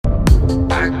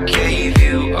I gave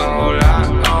you all I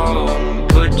own,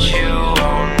 put you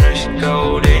on this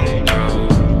golden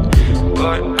throne,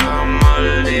 but I'm a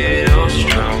little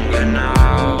stronger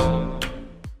now.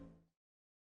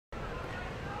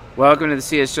 Welcome to the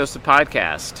C.S. Joseph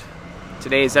Podcast.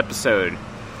 Today's episode: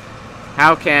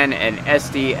 how can an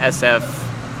SDSF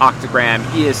octagram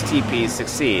ESTP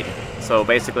succeed? So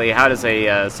basically, how does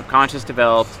a subconscious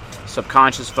developed,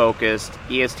 subconscious focused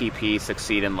ESTP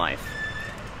succeed in life?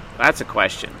 That's a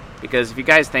question, because if you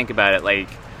guys think about it, like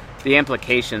the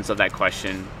implications of that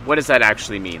question, what does that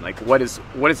actually mean? Like what is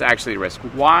actually the risk?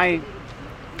 Why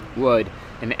would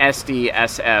an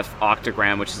SDSF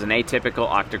octagram, which is an atypical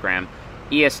octagram,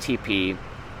 ESTP,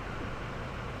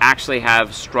 actually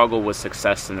have struggle with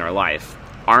success in their life?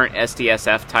 Aren't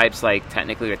SDSF types like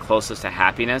technically the closest to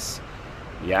happiness?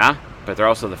 Yeah, but they're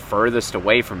also the furthest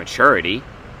away from maturity.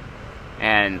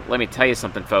 And let me tell you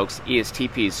something, folks,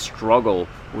 ESTPs struggle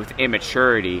with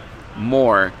immaturity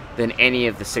more than any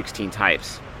of the 16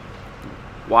 types.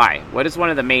 Why? What is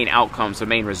one of the main outcomes or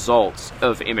main results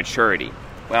of immaturity?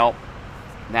 Well,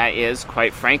 that is,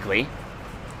 quite frankly,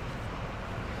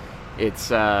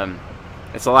 it's a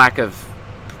lack of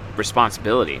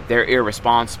responsibility. They're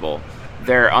irresponsible.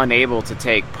 They're unable to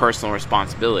take personal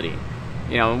responsibility.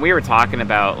 You know, when we were talking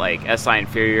about like SI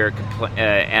inferior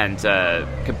and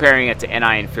comparing it to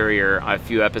NI inferior a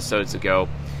few episodes ago,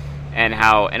 and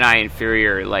how NI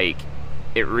inferior, like,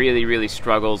 it really, really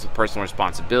struggles with personal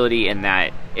responsibility in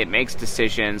that it makes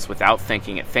decisions without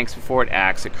thinking. It thinks before it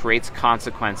acts. It creates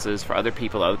consequences for other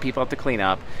people. Other people have to clean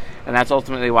up, and that's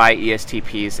ultimately why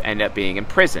ESTPs end up being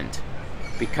imprisoned,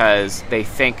 because they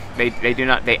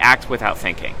act without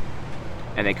thinking.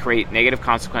 And they create negative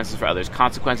consequences for others,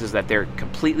 consequences that they're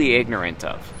completely ignorant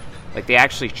of. Like, they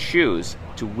actually choose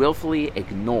to willfully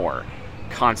ignore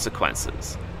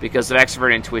consequences because of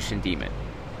extrovert intuition demon.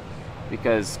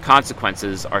 Because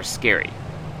consequences are scary.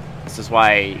 This is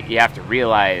why you have to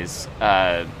realize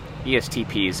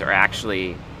ESTPs are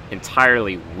actually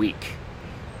entirely weak.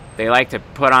 They like to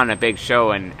put on a big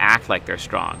show and act like they're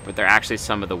strong, but they're actually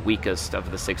some of the weakest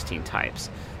of the 16 types.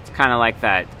 It's kind of like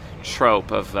that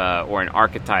trope of or an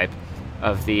archetype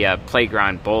of the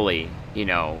playground bully, you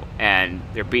know, and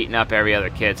they're beating up every other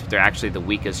kid, but they're actually the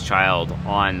weakest child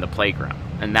on the playground,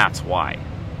 and that's why.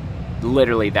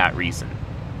 Literally that reason,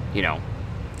 you know.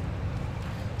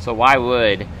 So why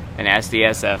would an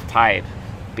SDSF type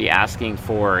be asking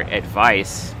for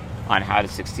advice on how to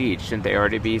succeed? Shouldn't they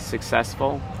already be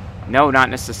successful? No,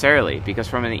 not necessarily, because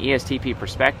from an ESTP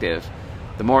perspective,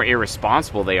 the more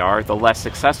irresponsible they are, the less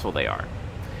successful they are.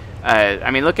 I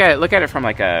mean, look at it from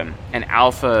like an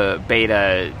alpha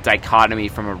beta dichotomy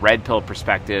from a red pill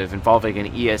perspective involving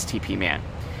an ESTP man.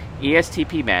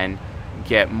 ESTP men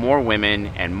get more women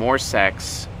and more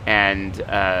sex and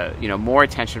more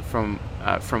attention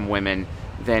from women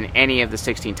than any of the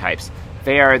 16 types.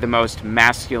 They are the most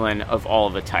masculine of all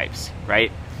of the types,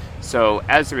 right? So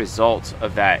as a result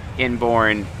of that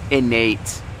inborn,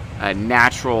 innate,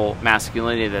 natural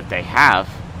masculinity that they have,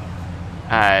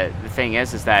 the thing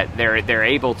is that they're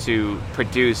able to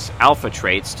produce alpha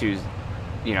traits to,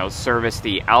 service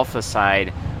the alpha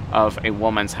side of a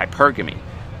woman's hypergamy.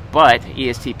 But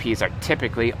ESTPs are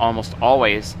typically almost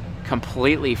always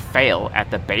completely fail at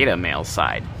the beta male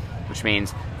side, which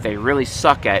means they really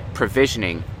suck at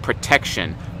provisioning,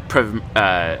 protection,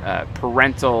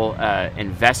 parental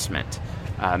investment,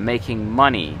 making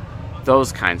money,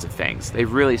 those kinds of things. They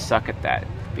really suck at that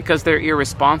because they're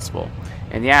irresponsible.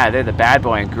 And yeah, they're the bad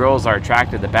boy, and girls are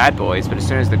attracted to the bad boys, but as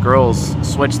soon as the girls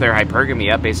switch their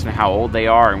hypergamy up based on how old they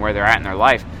are and where they're at in their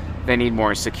life, they need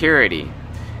more security.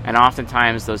 And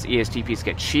oftentimes those ESTPs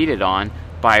get cheated on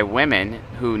by women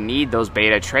who need those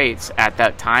beta traits at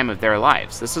that time of their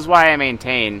lives. This is why I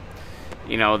maintain,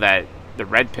 that the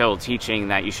red pill teaching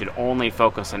that you should only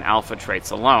focus on alpha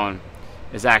traits alone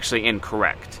is actually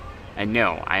incorrect. And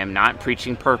no, I am not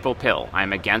preaching purple pill.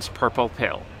 I'm against purple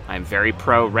pill. I'm very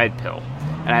pro red pill.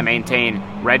 And I maintain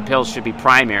red pills should be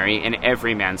primary in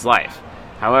every man's life.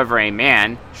 However, a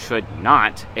man should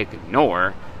not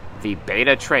ignore the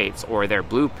beta traits or their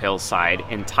blue pill side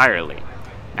entirely.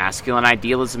 Masculine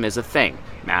idealism is a thing.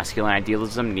 Masculine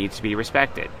idealism needs to be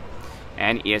respected.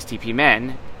 And ESTP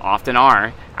men often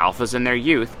are alphas in their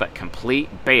youth, but complete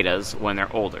betas when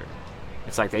they're older.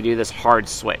 It's like they do this hard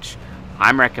switch.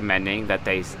 I'm recommending that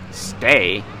they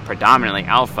stay predominantly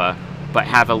alpha, but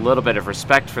have a little bit of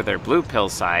respect for their blue pill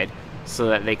side so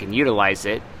that they can utilize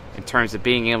it in terms of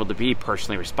being able to be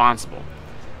personally responsible.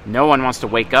 No one wants to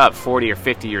wake up 40 or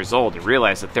 50 years old to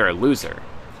realize that they're a loser.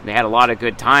 They had a lot of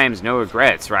good times, no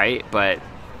regrets, right? But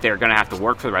they're going to have to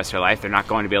work for the rest of their life. They're not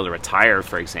going to be able to retire,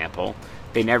 for example.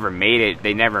 They never made it.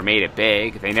 They never made it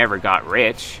big. They never got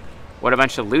rich. What a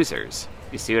bunch of losers.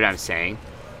 You see what I'm saying?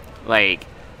 Like,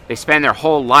 they spend their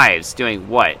whole lives doing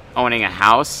what? Owning a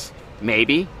house?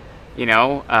 Maybe. You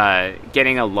know,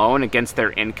 getting a loan against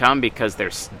their income because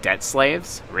they're debt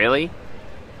slaves? Really?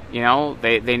 You know,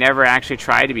 they never actually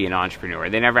tried to be an entrepreneur.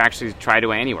 They never actually tried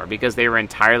to anywhere because they were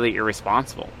entirely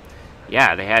irresponsible.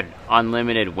 Yeah, they had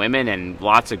unlimited women and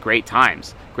lots of great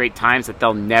times that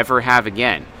they'll never have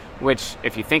again, which,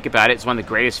 if you think about it, is one of the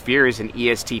greatest fears an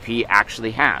ESTP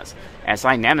actually has.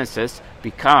 SI Nemesis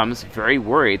becomes very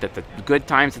worried that the good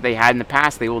times that they had in the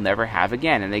past they will never have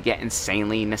again, and they get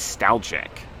insanely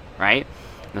nostalgic, right?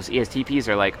 And those ESTPs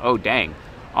are like, oh dang,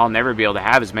 I'll never be able to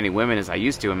have as many women as I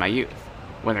used to in my youth.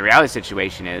 When the reality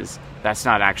situation is, that's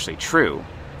not actually true,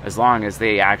 as long as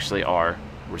they actually are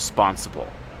responsible,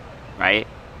 right?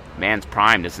 Man's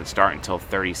prime doesn't start until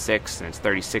 36, and it's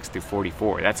 36 through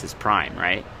 44. That's his prime,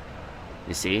 right?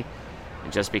 You see?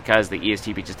 And just because the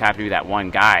ESTP just happened to be that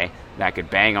one guy that could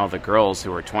bang all the girls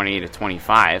who were 20 to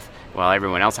 25, while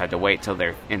everyone else had to wait till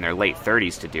they're in their late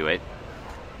 30s to do it,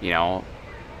 you know,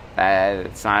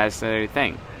 it's not necessarily a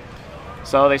thing.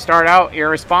 So they start out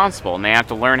irresponsible, and they have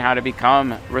to learn how to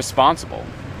become responsible.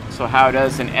 So how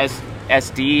does an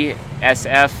SD,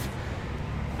 SF,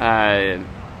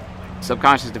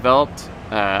 subconscious developed,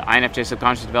 INFJ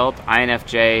subconscious developed,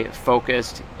 INFJ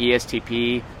focused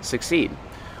ESTP succeed?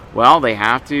 Well, they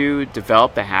have to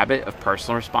develop the habit of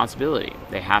personal responsibility.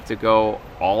 They have to go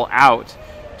all out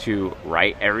to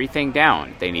write everything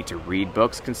down. They need to read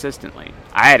books consistently.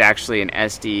 I had actually an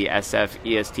SD, SF,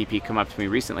 ESTP come up to me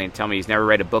recently and tell me he's never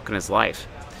read a book in his life.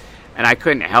 And I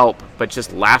couldn't help but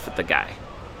just laugh at the guy.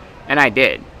 And I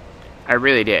did. I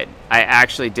really did. I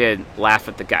actually did laugh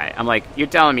at the guy. I'm like, you're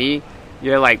telling me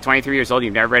you're like 23 years old,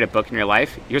 you've never read a book in your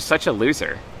life? You're such a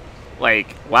loser.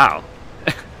 Like, wow.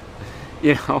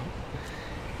 You know?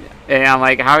 And I'm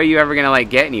like, how are you ever going to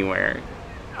like get anywhere?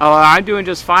 Oh, I'm doing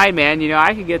just fine, man. You know,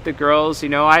 I can get the girls. You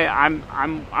know,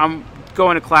 I'm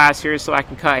going to class here so I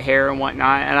can cut hair and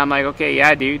whatnot. And I'm like, okay,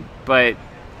 yeah, dude, but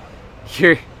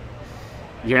you're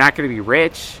not going to be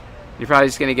rich. You're probably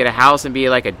just going to get a house and be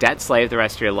like a debt slave the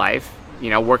rest of your life. You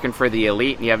know, working for the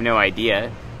elite, and you have no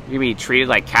idea. You're going to be treated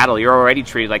like cattle. You're already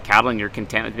treated like cattle, and you're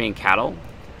content with being cattle.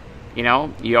 You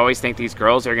know, you always think these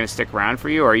girls are going to stick around for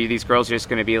you, or are these girls just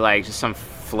going to be like just some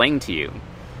fling to you?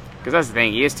 Because that's the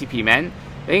thing, ESTP men,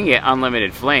 they can get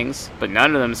unlimited flings, but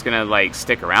none of them is going to like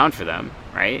stick around for them,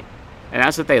 right? And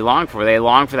that's what they long for. They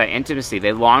long for that intimacy.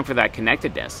 They long for that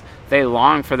connectedness. They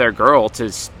long for their girl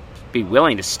to be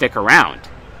willing to stick around.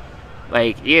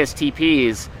 Like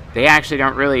ESTPs, they actually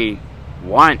don't really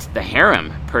want the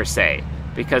harem per se,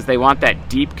 because they want that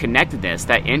deep connectedness,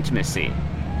 that intimacy.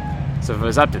 So if it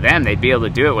was up to them, they'd be able to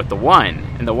do it with the one,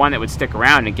 and the one that would stick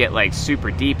around and get like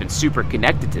super deep and super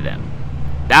connected to them.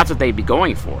 That's what they'd be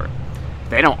going for.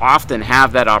 They don't often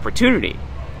have that opportunity.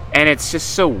 And it's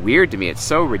just so weird to me. It's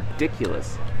so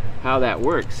ridiculous how that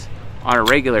works on a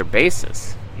regular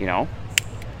basis, you know?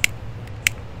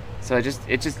 So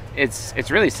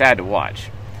it's really sad to watch.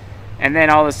 And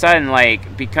then all of a sudden,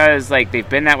 like, because like they've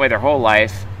been that way their whole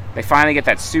life, they finally get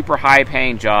that super high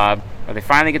paying job, or they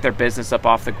finally get their business up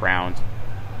off the ground.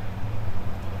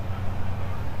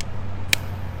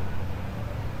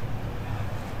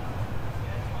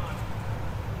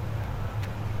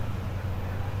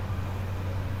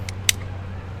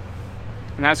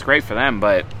 And that's great for them,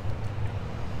 but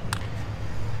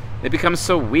they become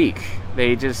so weak.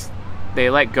 They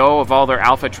let go of all their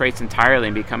alpha traits entirely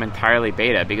and become entirely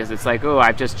beta, because it's like, oh,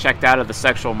 I've just checked out of the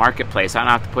sexual marketplace. I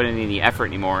don't have to put in any effort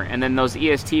anymore. And then those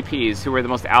ESTPs, who are the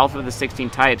most alpha of the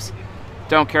 16 types,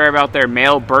 don't care about their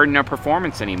male burden of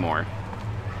performance anymore.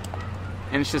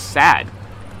 And it's just sad.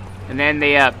 And then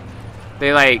they're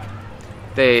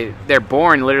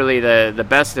born literally the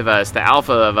best of us, the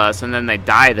alpha of us, and then they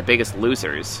die the biggest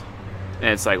losers. And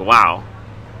it's like, wow,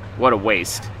 what a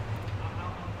waste.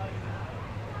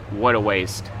 What a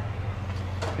waste.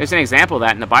 There's an example of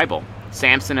that in the Bible.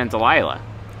 Samson and Delilah.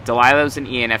 Delilah was an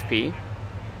ENFP.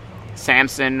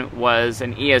 Samson was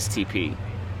an ESTP.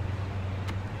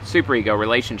 Superego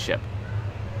relationship.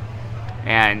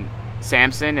 And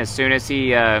Samson, as soon as he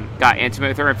got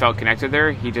intimate with her and felt connected with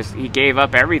her, he gave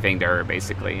up everything to her,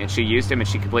 basically. And she used him, and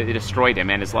she completely destroyed him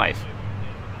and his life.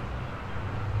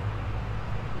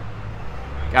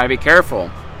 Gotta be careful.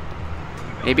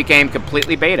 He became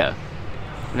completely beta.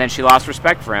 And then she lost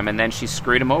respect for him, and then she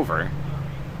screwed him over.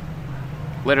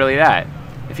 Literally that.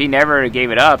 If he never gave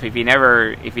it up, if he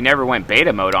never went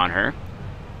beta mode on her,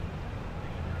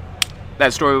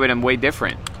 that story would have been way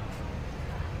different.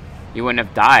 he wouldn't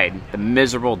have died the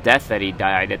miserable death that he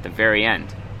died at the very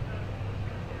end.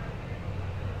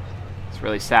 It's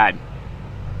really sad.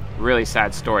 Really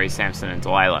sad story, Samson and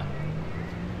Delilah.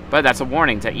 But that's a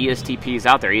warning to ESTPs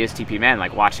out there, ESTP men,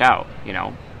 like, watch out, you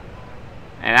know.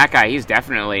 And that guy, he's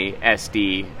definitely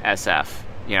SDSF.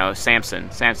 You know, Samson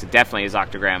definitely, his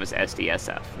octagram is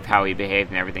SDSF, with how he behaved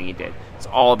and everything he did. It's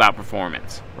all about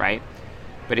performance, right?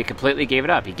 But he completely gave it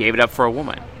up. He gave it up for a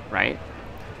woman, right?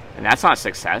 And that's not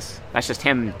success. That's just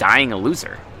him dying a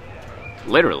loser.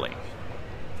 Literally.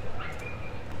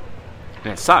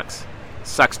 And it sucks. It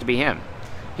sucks to be him.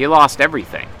 He lost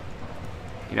everything.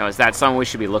 You know, is that someone we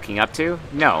should be looking up to?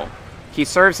 No. He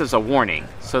serves as a warning,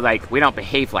 so, like, we don't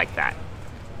behave like that.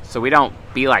 So we don't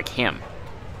be like him,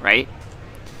 right?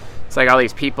 It's like all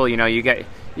these people, you know, you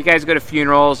guys go to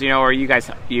funerals, you know, or you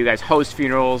guys host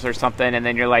funerals or something, and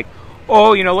then you're like,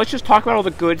 oh, you know, let's just talk about all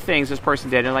the good things this person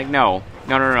did. And like, no.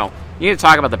 You need to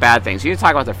talk about the bad things. You need to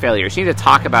talk about their failures. You need to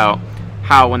talk about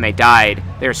how when they died,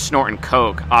 they were snorting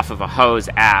coke off of a hoe's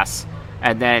ass,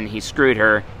 and then he screwed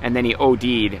her, and then he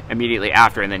OD'd immediately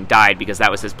after and then died because that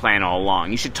was his plan all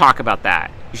along. You should talk about that.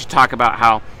 You should talk about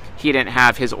how he didn't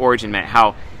have his origin meant,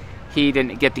 how he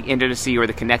didn't get the intimacy or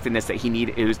the connectedness that he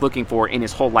was looking for in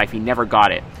his whole life. He never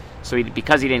got it. So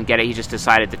because he didn't get it, he just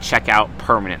decided to check out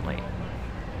permanently.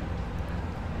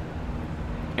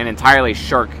 And entirely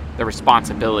shirk the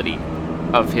responsibility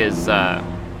of his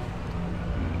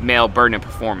male burden of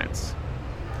performance.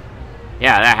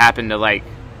 Yeah, that happened to, like,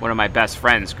 one of my best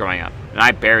friends growing up. And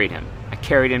I buried him. I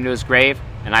carried him to his grave,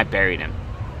 and I buried him.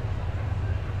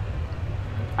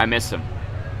 I miss him.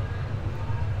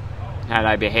 Had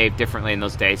I behaved differently in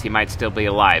those days, he might still be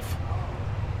alive.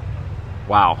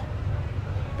 Wow.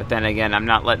 But then again, I'm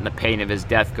not letting the pain of his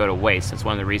death go to waste. That's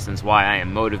one of the reasons why I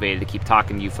am motivated to keep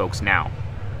talking to you folks now.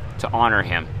 To honor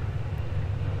him.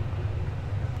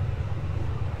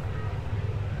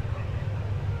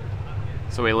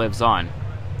 So he lives on.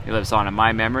 He lives on in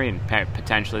my memory and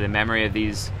potentially the memory of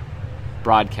these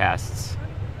broadcasts,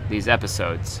 these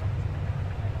episodes.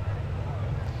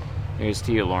 Here's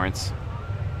to you, Lawrence.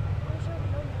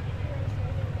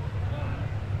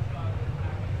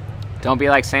 Don't be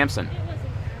like Samson.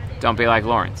 Don't be like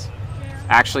Lawrence.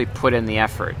 Actually put in the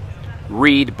effort.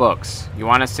 Read books. You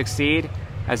want to succeed?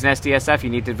 As an SDSF,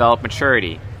 you need to develop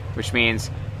maturity, which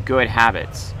means good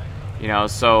habits. You know,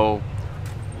 so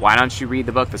why don't you read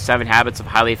the book, The 7 Habits of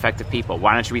Highly Effective People?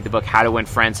 Why don't you read the book, How to Win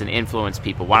Friends and Influence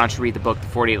People? Why don't you read the book, The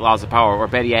 48 Laws of Power, or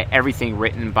better yet, everything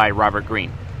written by Robert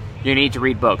Greene? You need to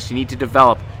read books. You need to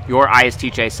develop your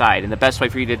ISTJ side. And the best way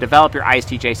for you to develop your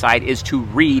ISTJ side is to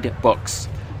read books.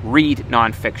 Read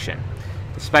nonfiction.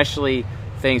 Especially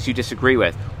things you disagree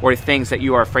with, or things that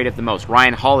you are afraid of the most.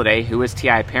 Ryan Holiday, who is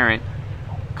TI parent,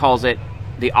 calls it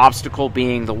the obstacle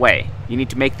being the way. You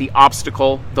need to make the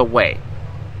obstacle the way.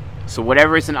 So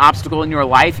whatever is an obstacle in your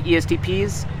life,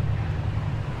 ESTPs,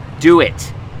 do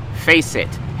it. Face it.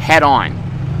 Head on.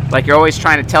 Like you're always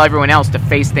trying to tell everyone else to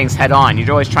face things head on.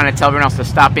 You're always trying to tell everyone else to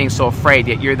stop being so afraid,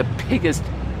 yet you're the biggest,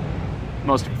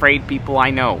 most afraid people I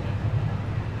know.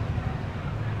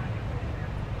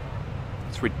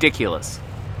 It's ridiculous.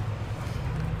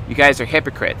 You guys are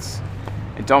hypocrites.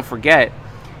 And don't forget,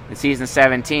 in Season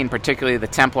 17, particularly the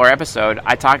Templar episode,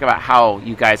 I talk about how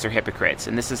you guys are hypocrites.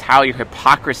 And this is how your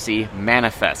hypocrisy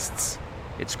manifests.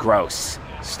 It's gross.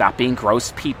 Stop being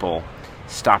gross people.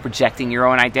 Stop rejecting your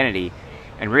own identity.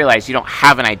 And realize you don't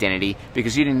have an identity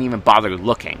because you didn't even bother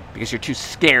looking. Because you're too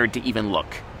scared to even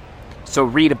look. So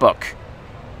read a book.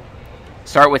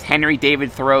 Start with Henry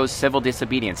David Thoreau's Civil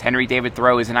Disobedience. Henry David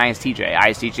Thoreau is an ISTJ.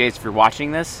 ISTJs, if you're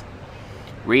watching this,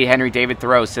 read Henry David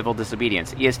Thoreau's Civil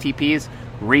Disobedience. ESTPs,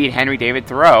 read Henry David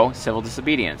Thoreau, Civil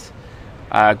Disobedience.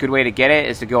 A good way to get it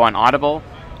is to go on Audible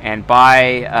and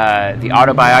buy the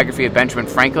autobiography of Benjamin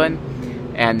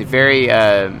Franklin. And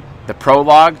the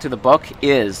prologue to the book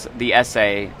is the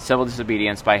essay Civil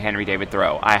Disobedience by Henry David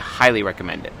Thoreau. I highly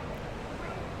recommend it.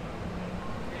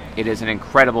 It is an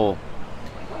incredible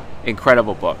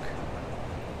book.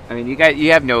 I mean,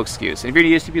 you have no excuse. And if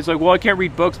you're an ESTP, it's like, well, I can't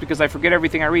read books because I forget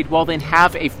everything I read. Well, then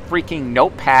have a freaking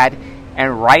notepad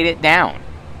and write it down.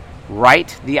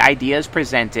 Write the ideas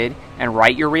presented and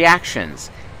write your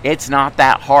reactions. It's not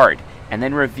that hard. And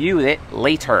then review it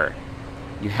later.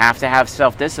 You have to have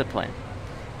self-discipline.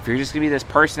 If you're just going to be this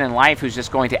person in life who's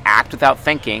just going to act without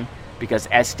thinking, because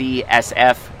SD,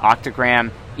 SF,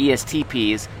 Octagram,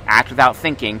 ESTPs act without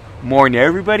thinking more than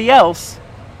everybody else,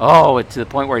 to the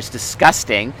point where it's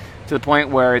disgusting, to the point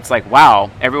where it's like, wow,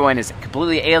 everyone is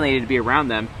completely alienated to be around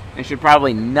them and should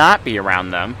probably not be around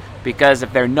them, because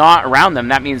if they're not around them,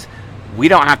 that means we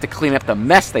don't have to clean up the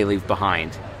mess they leave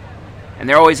behind. and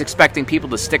they're always expecting people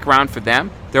to stick around for them.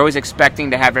 They're always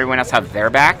expecting to have everyone else have their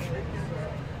back.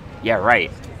 Yeah, right.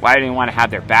 Why do they want to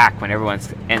have their back when everyone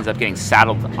ends up getting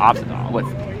saddled with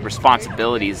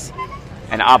responsibilities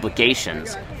and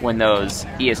obligations when those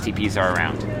ESTPs are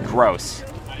around? Gross.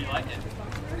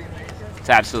 It's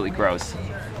absolutely gross.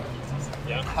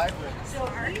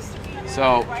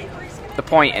 So, the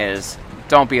point is,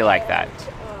 don't be like that.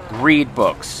 Read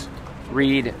books.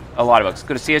 Read a lot of books.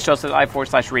 Go to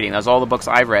CSShow.live/reading. That's all the books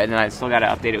I've read, and I still got to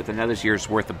update it with another year's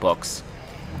worth of books.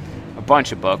 A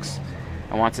bunch of books.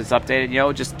 And once it's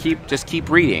updated, just keep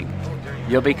reading.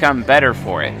 You'll become better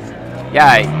for it.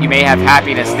 Yeah, you may have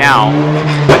happiness now,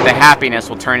 but the happiness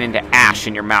will turn into ash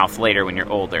in your mouth later when you're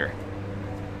older.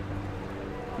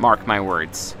 Mark my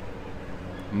words.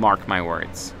 Mark my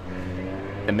words.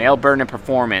 The male burden of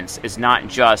performance is not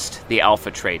just the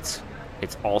alpha traits.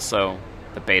 It's also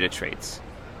the beta traits.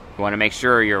 You want to make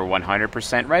sure you're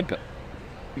 100% red pill,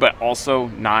 but also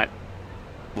not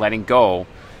letting go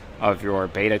of your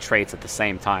beta traits at the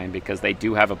same time, because they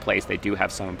do have a place, they do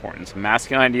have some importance.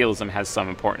 Masculine idealism has some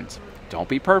importance. Don't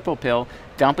be purple pill.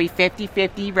 Don't be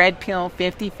 50-50 red pill,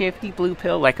 50-50 blue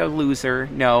pill like a loser.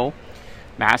 No.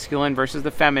 Masculine versus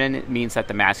the feminine means that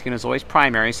the masculine is always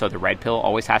primary, so the red pill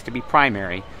always has to be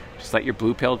primary. Just let your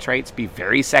blue pill traits be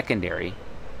very secondary,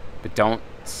 but don't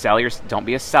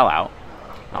be a sellout.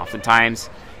 Oftentimes,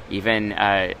 even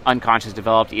unconscious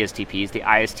developed ESTPs, the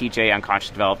ISTJ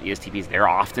unconscious developed ESTPs, they're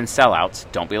often sellouts.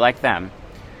 Don't be like them.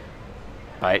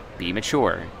 But be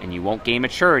mature. And you won't gain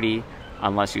maturity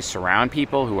unless you surround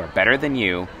people who are better than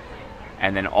you,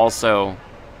 and then also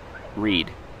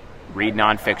read. Read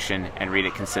nonfiction and read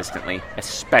it consistently,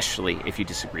 especially if you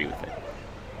disagree with it.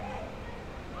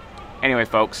 Anyway,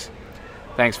 folks,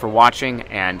 thanks for watching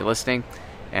and listening,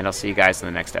 and I'll see you guys in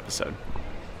the next episode.